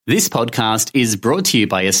This podcast is brought to you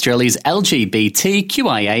by Australia's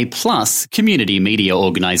LGBTQIA+ community media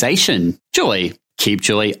organisation, Joy. Keep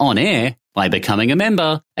Joy on air by becoming a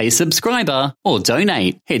member, a subscriber, or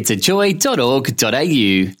donate. Head to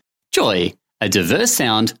joy.org.au. Joy, a diverse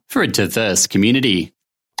sound for a diverse community.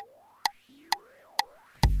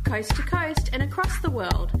 Coast to coast and across the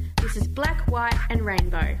world, this is Black, White and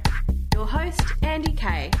Rainbow. Your host, Ande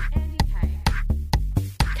K.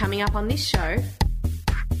 Coming up on this show...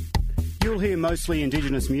 You'll hear mostly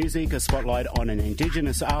Indigenous music, a spotlight on an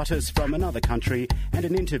Indigenous artist from another country, and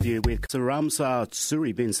an interview with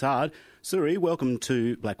Suri Bin Saad. Suri, welcome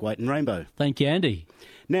to Black, White and Rainbow. Thank you, Andy.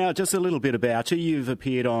 Now, just a little bit about you. You've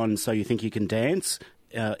appeared on So You Think You Can Dance,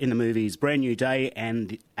 in the movies Brand New Day and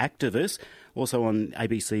The Activist, also on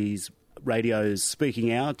ABC's radio's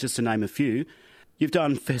Speaking Out, just to name a few. You've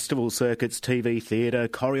done festival circuits, TV, theatre,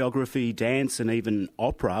 choreography, dance and even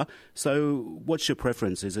opera. So what's your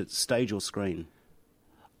preference? Is it stage or screen?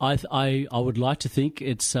 I would like to think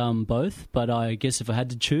it's both, but I guess if I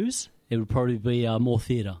had to choose, it would probably be more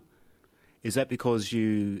theatre. Is that because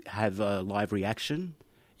you have a live reaction?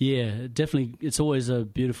 Yeah, definitely. It's always a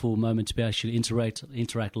beautiful moment to be able to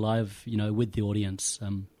interact live, with the audience.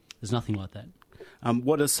 There's nothing like that.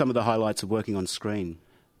 What are some of the highlights of working on screen?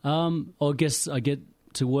 I guess I get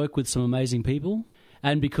to work with some amazing people,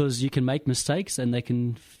 and because you can make mistakes and they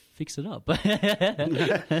can fix it up.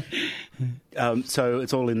 So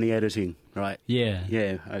it's all in the editing, right? Yeah.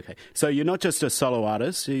 Yeah, okay. So you're not just a solo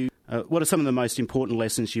artist. What are some of the most important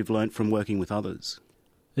lessons you've learnt from working with others?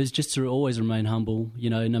 It's just to always remain humble,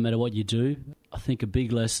 no matter what you do. I think a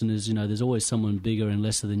big lesson is, there's always someone bigger and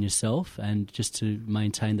lesser than yourself, and just to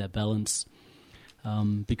maintain that balance.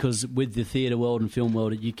 Because with the theatre world and film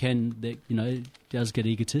world, it does get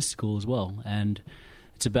egotistical as well, and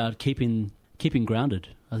it's about keeping grounded.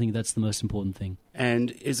 I think that's the most important thing.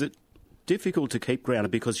 And is it difficult to keep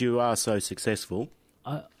grounded because you are so successful?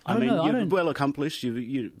 I don't know. You're well accomplished.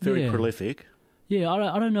 You're very prolific. Yeah,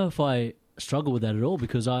 I don't know if I struggle with that at all,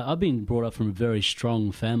 because I've been brought up from a very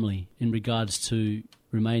strong family in regards to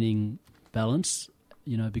remaining balanced.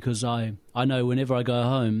 Because I know whenever I go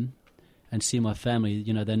home and see my family,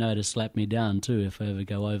 they know to slap me down too if I ever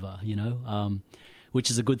go over, which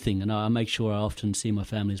is a good thing. And I make sure I often see my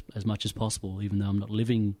family as much as possible, even though I'm not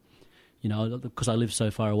living, because I live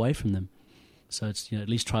so far away from them. So it's, at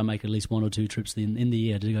least try and make at least one or two trips in the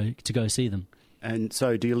year to go see them. And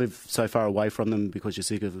so do you live so far away from them because you're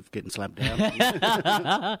sick of getting slapped down?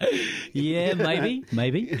 Yeah, maybe.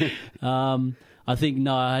 I think,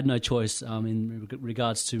 no, I had no choice in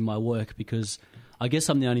regards to my work, because I guess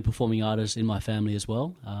I'm the only performing artist in my family as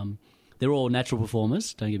well. They're all natural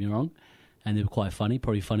performers, don't get me wrong, and they're quite funny,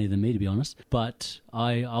 probably funnier than me, to be honest. But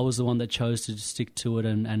I was the one that chose to stick to it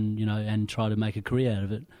and try to make a career out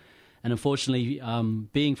of it. And unfortunately,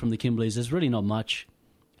 being from the Kimberleys, there's really not much,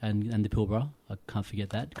 and the Pilbara, I can't forget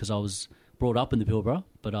that, because I was brought up in the Pilbara,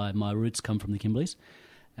 but my roots come from the Kimberleys.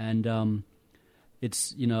 And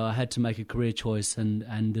it's, I had to make a career choice,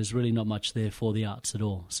 and there's really not much there for the arts at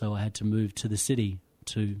all. So I had to move to the city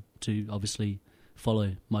to obviously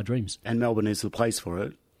follow my dreams. And Melbourne is the place for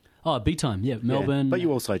it? Oh, big time, yeah. Melbourne. Yeah, but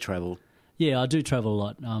you also travel. Yeah, I do travel a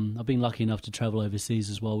lot. I've been lucky enough to travel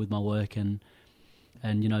overseas as well with my work, and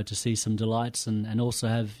to see some delights, and also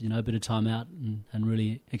have, a bit of time out and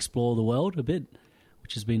really explore the world a bit,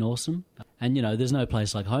 which has been awesome. And, there's no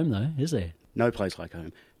place like home, though, is there? No place like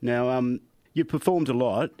home. Now, you performed a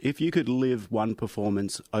lot. If you could live one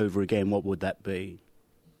performance over again, what would that be?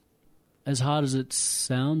 As hard as it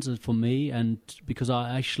sounds for me, and because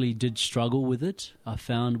I actually did struggle with it, I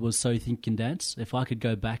found was So You Think You Can Dance. If I could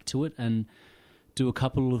go back to it and do a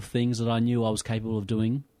couple of things that I knew I was capable of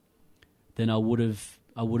doing, then I would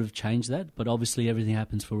have changed that. But obviously everything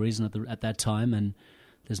happens for a reason at that time, and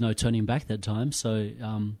there's no turning back that time. So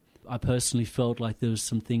I personally felt like there was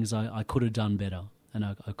some things I could have done better. And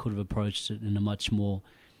I could have approached it in a much more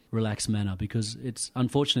relaxed manner, because it's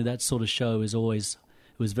unfortunately that sort of show was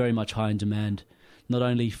very much high in demand, not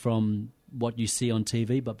only from what you see on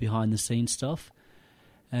TV but behind the scenes stuff.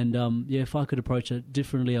 And if I could approach it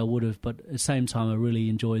differently, I would have. But at the same time, I really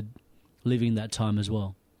enjoyed living that time as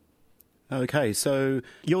well. Okay, so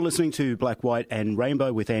you're listening to Black, White and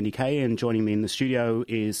Rainbow with Ande K, and joining me in the studio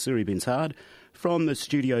is Suri Bin Saad from the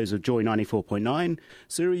studios of Joy 94.9.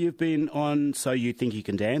 Suri, you've been on So You Think You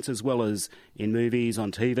Can Dance, as well as in movies,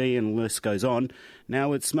 on TV, and the list goes on.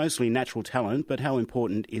 Now, it's mostly natural talent, but how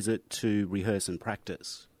important is it to rehearse and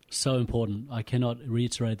practice? So important. I cannot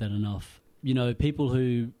reiterate that enough. People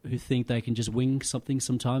who think they can just wing something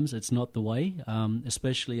sometimes, it's not the way,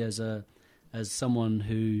 especially as someone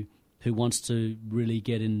who who wants to really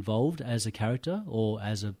get involved as a character or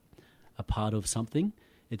as a part of something,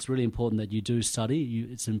 it's really important that you do study.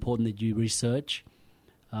 It's important that you research.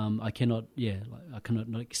 I cannot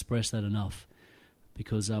not express that enough,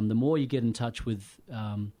 because the more you get in touch with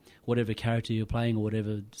whatever character you're playing or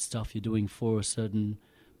whatever stuff you're doing for a certain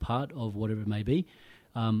part of whatever it may be,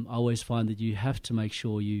 I always find that you have to make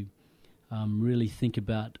sure you really think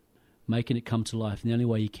about making it come to life. And the only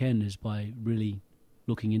way you can is by really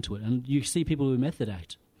looking into it. And you see people who method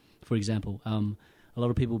act, for example. A lot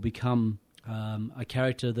of people become a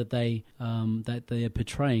character that they are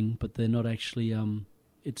portraying, but they're not actually.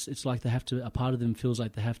 It's like they have to. A part of them feels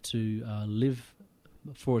like they have to live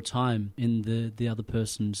for a time in the other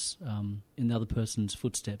person's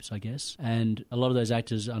footsteps, I guess. And a lot of those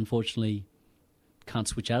actors, unfortunately, can't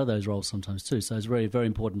switch out of those roles sometimes too. So it's very, very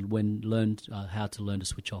important how to learn to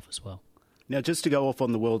switch off as well. Now, just to go off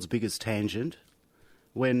on the world's biggest tangent,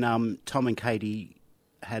 when Tom and Katie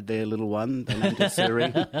had their little one, they named it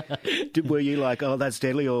Suri, were you like, oh, that's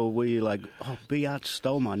deadly, or were you like, oh, Biatch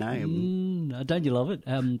stole my name? Don't you love it?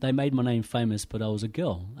 They made my name famous, but I was a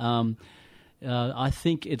girl. I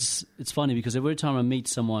think it's funny because every time I meet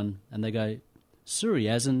someone and they go, Suri,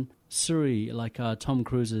 as in Suri, like Tom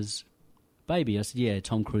Cruise's baby. I said, yeah,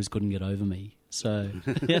 Tom Cruise couldn't get over me. So,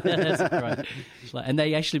 yeah, that's great. And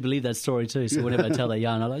they actually believe that story too. So whenever I tell that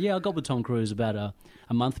yarn, I'm like, yeah, I got with Tom Cruise about a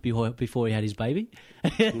month before he had his baby.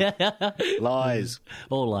 Lies.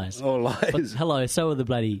 All lies. All lies. But, hello, so are the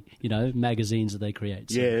bloody, magazines that they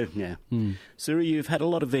create. So. Yeah. Suri, you've had a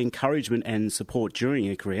lot of encouragement and support during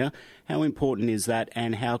your career. How important is that,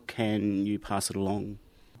 and how can you pass it along?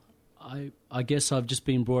 I guess I've just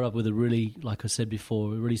been brought up with a really, like I said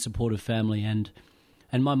before, a really supportive family, and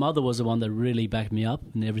my mother was the one that really backed me up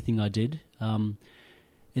in everything I did.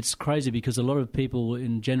 It's crazy because a lot of people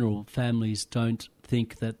in general, families, don't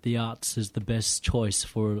think that the arts is the best choice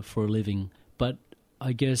for a living. But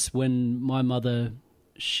I guess when my mother,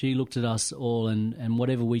 she looked at us all and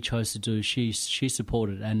whatever we chose to do, she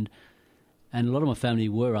supported. And a lot of my family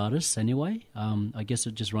were artists anyway. I guess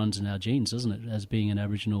it just runs in our genes, doesn't it, as being an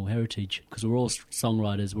Aboriginal heritage? Because we're all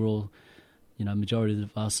songwriters, we're all, majority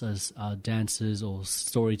of us as dancers or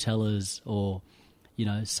storytellers or,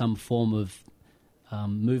 some form of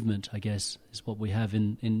movement, I guess, is what we have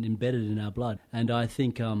embedded in our blood. And I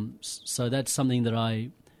think, so that's something that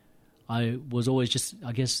I was always just,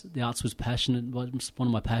 I guess the arts was passionate, was one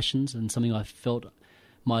of my passions, and something I felt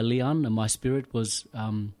my lian and my spirit was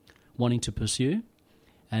wanting to pursue,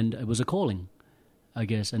 and it was a calling, I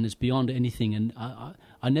guess, and it's beyond anything. And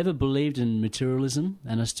I never believed in materialism,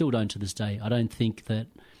 and I still don't to this day. I don't think that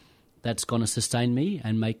that's going to sustain me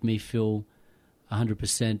and make me feel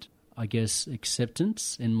 100%, I guess,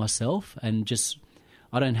 acceptance in myself, and just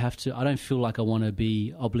I don't feel like I want to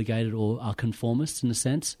be obligated or a conformist in a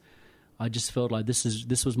sense. I just felt like this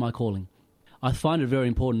was my calling. I find it very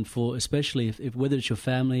important for, especially if whether it's your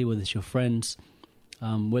family, whether it's your friends,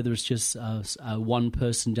 whether it's just one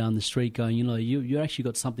person down the street going, you actually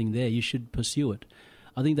got something there, you should pursue it.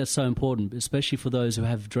 I think that's so important, especially for those who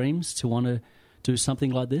have dreams to want to do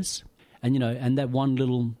something like this. And, and that one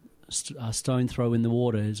little stone throw in the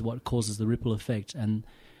water is what causes the ripple effect. And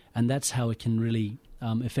that's how it can really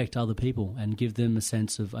affect other people and give them a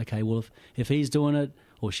sense of, okay, well, if he's doing it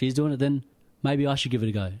or she's doing it, then maybe I should give it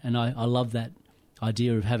a go. And I love that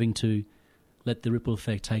idea of having to let the ripple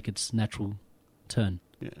effect take its natural turn.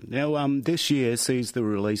 Yeah. Now, this year sees the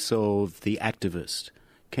release of The Activist.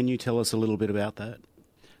 Can you tell us a little bit about that?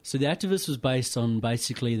 So The Activist was based on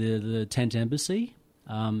basically the tent embassy,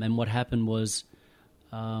 and what happened was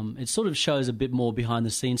it sort of shows a bit more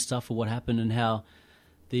behind-the-scenes stuff of what happened and how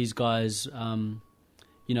these guys,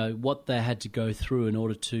 what they had to go through in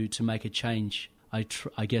order to make a change.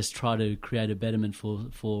 I guess try to create a betterment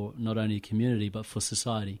for not only the community but for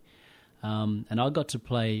society. And I got to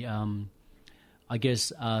play, I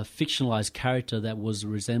guess, a fictionalized character that was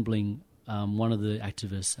resembling one of the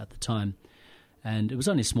activists at the time. And it was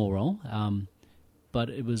only a small role, but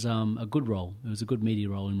it was a good role. It was a good media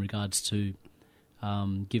role in regards to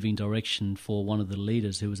giving direction for one of the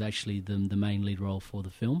leaders who was actually the main lead role for the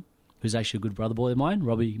film, who's actually a good brother boy of mine,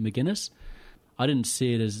 Robbie McGuinness. I didn't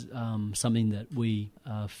see it as something that we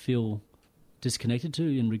feel disconnected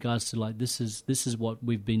to in regards to, like, this is what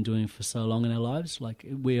we've been doing for so long in our lives. Like,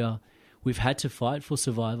 we've had to fight for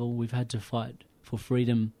survival. We've had to fight for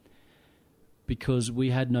freedom because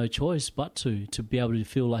we had no choice but to be able to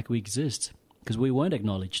feel like we exist, because we weren't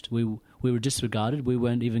acknowledged. We were disregarded. We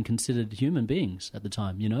weren't even considered human beings at the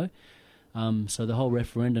time, So the whole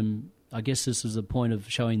referendum, I guess this was the point of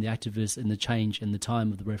showing the activists and the change in the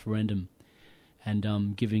time of the referendum.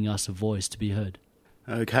 and giving us a voice to be heard.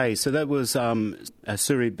 Okay, so that was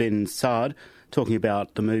Suri Bin Saad talking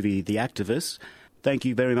about the movie The Activist. Thank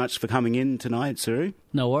you very much for coming in tonight, Suri.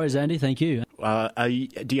 No worries, Andy. Thank you.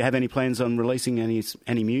 Do you have any plans on releasing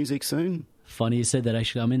any music soon? Funny you said that,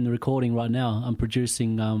 actually. I'm in the recording right now. I'm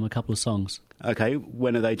producing a couple of songs. Okay,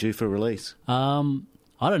 when are they due for release? I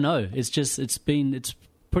don't know. It's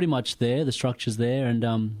pretty much there. The structure's there, and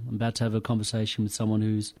I'm about to have a conversation with someone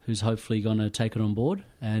who's hopefully going to take it on board.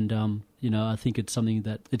 And I think it's something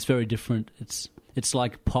that it's very different. It's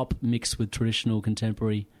like pop mixed with traditional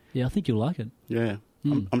contemporary. Yeah, I think you'll like it. Yeah,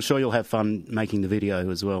 I'm sure you'll have fun making the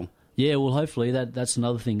video as well. Yeah, well, hopefully that's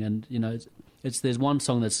another thing, and there's one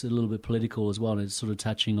song that's a little bit political as well, and it's sort of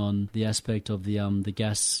touching on the aspect of the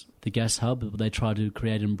gas hub that they tried to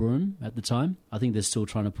create in Broome at the time. I think they're still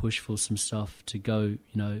trying to push for some stuff to go,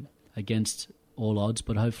 against all odds,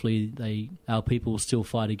 but hopefully our people will still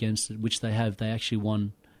fight against it, which they have. They actually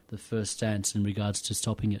won the first stance in regards to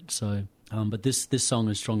stopping it. So, but this song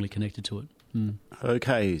is strongly connected to it.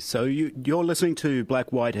 Okay, so you're listening to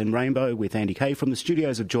Black, White and Rainbow with Ande K from the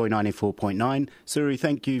studios of Joy 94.9. Suri,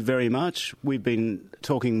 thank you very much. We've been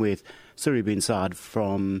talking with Suri Bin Saad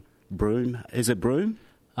from Broome. Is it Broome?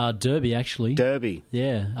 Derby, actually. Derby.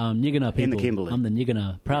 Yeah, Nyigana people. In the Kimberley. I'm the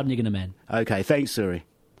Nyigana, proud Nyigana man. Okay, thanks, Suri.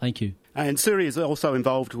 Thank you. And Suri is also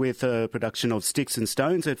involved with the production of Sticks and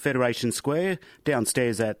Stones at Federation Square,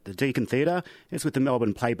 downstairs at the Deakin Theatre. It's with the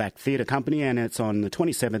Melbourne Playback Theatre Company, and it's on the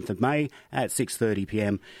 27th of May at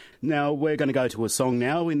 6:30pm. Now, we're going to go to a song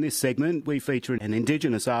now. In this segment, we feature an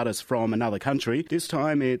Indigenous artist from another country. This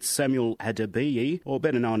time it's Samuel Adebiyi, or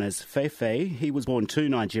better known as Fefe. He was born to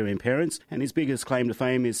Nigerian parents, and his biggest claim to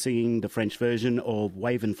fame is singing the French version of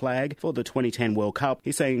Waving Flag for the 2010 World Cup.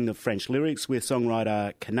 He sang the French lyrics with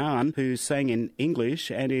songwriter Kanan, who sang in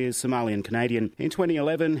English and is Somalian-Canadian. In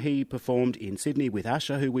 2011, he performed in Sydney with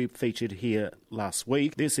Usher, who we featured here last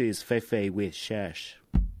week. This is Fefe with Shash.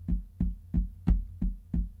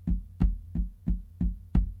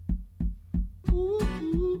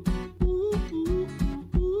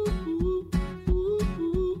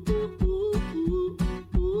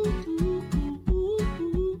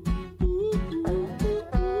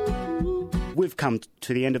 We've come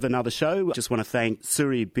to the end of another show. I just want to thank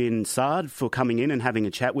Suri Bin Saad for coming in and having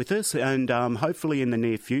a chat with us, and hopefully in the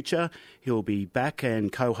near future he'll be back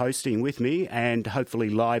and co-hosting with me, and hopefully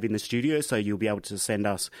live in the studio, so you'll be able to send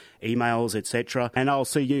us emails, etc. And I'll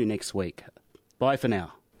see you next week. Bye for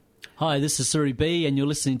now. Hi, this is Suri B, and you're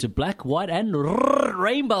listening to Black, White and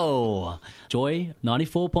Rainbow. Joy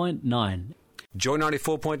 94.9. Joy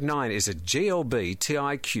 94.9 is a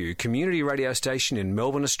GLB-TIQ community radio station in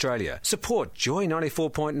Melbourne, Australia. Support Joy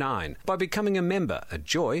 94.9 by becoming a member at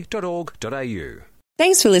joy.org.au.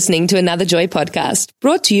 Thanks for listening to another Joy podcast,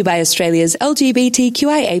 brought to you by Australia's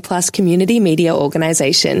LGBTQIA+ community media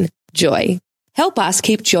organisation, Joy. Help us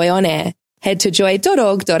keep Joy on air. Head to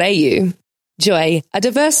joy.org.au. Joy, a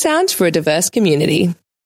diverse sound for a diverse community.